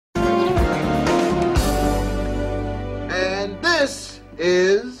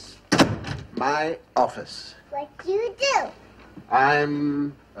is my office. What do you do?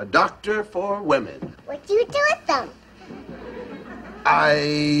 I'm a doctor for women. What do you do with them?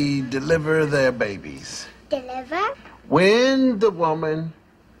 I deliver their babies. Deliver? When the woman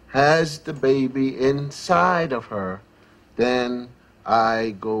has the baby inside of her, then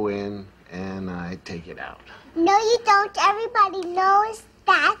I go in and I take it out. No, you don't. Everybody knows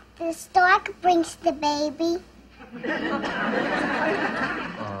that the stork brings the baby.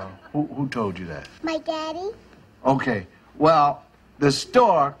 Who told you that? My daddy. Okay. Well, the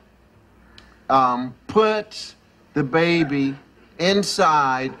stork puts the baby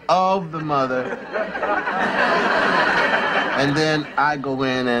inside of the mother, and then I go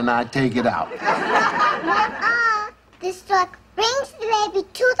in and I take it out. The stork brings the baby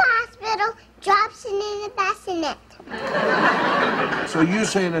to the hospital, drops it in the bassinet. So you're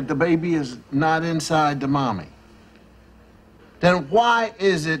saying that the baby is not inside the mommy? Then why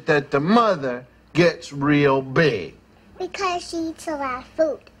is it that the mother gets real big? Because she eats a lot of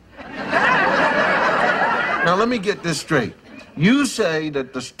food. Now let me get this straight. You say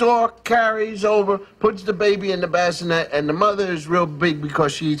that the stork carries over, puts the baby in the bassinet, and the mother is real big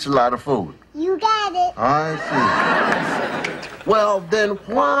because she eats a lot of food. You got it. I see. Well, then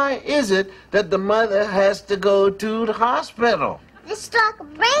why is it that the mother has to go to the hospital? The stork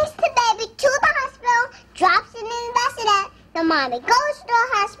brings the baby to the hospital, drops it in the bassinet. The mommy goes to the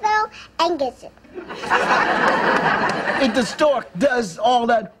hospital and gets it. If the stork does all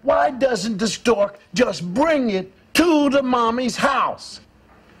that, why doesn't the stork just bring it to the mommy's house?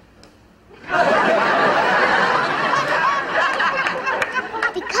 Because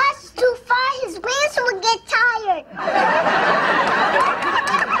it's too far, his wings will get tired.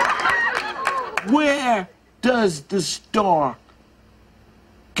 Where does the stork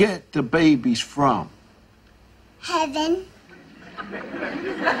get the babies from? Heaven.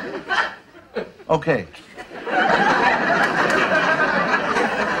 Okay.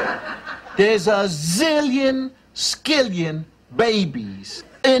 There's a zillion, skillion babies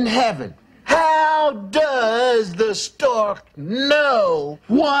in heaven. How does the stork know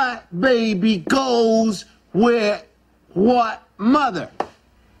what baby goes where what mother?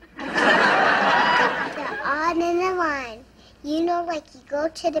 They're all in a line. You know, like you go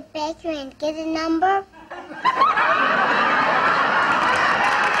to the bakery and get a number?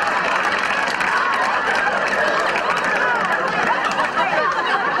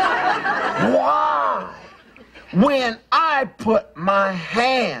 Why? When I put my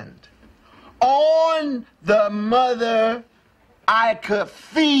hand on the mother, I could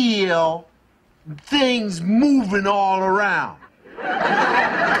feel things moving all around.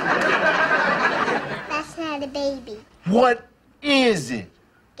 That's not a baby. What is it?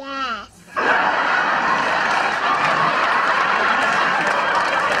 Gas.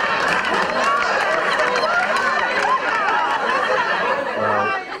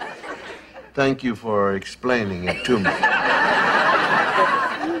 Thank you for explaining it to me.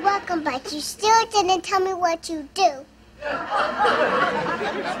 You're welcome, but you still didn't tell me what you do.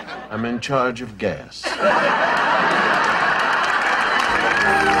 I'm in charge of gas.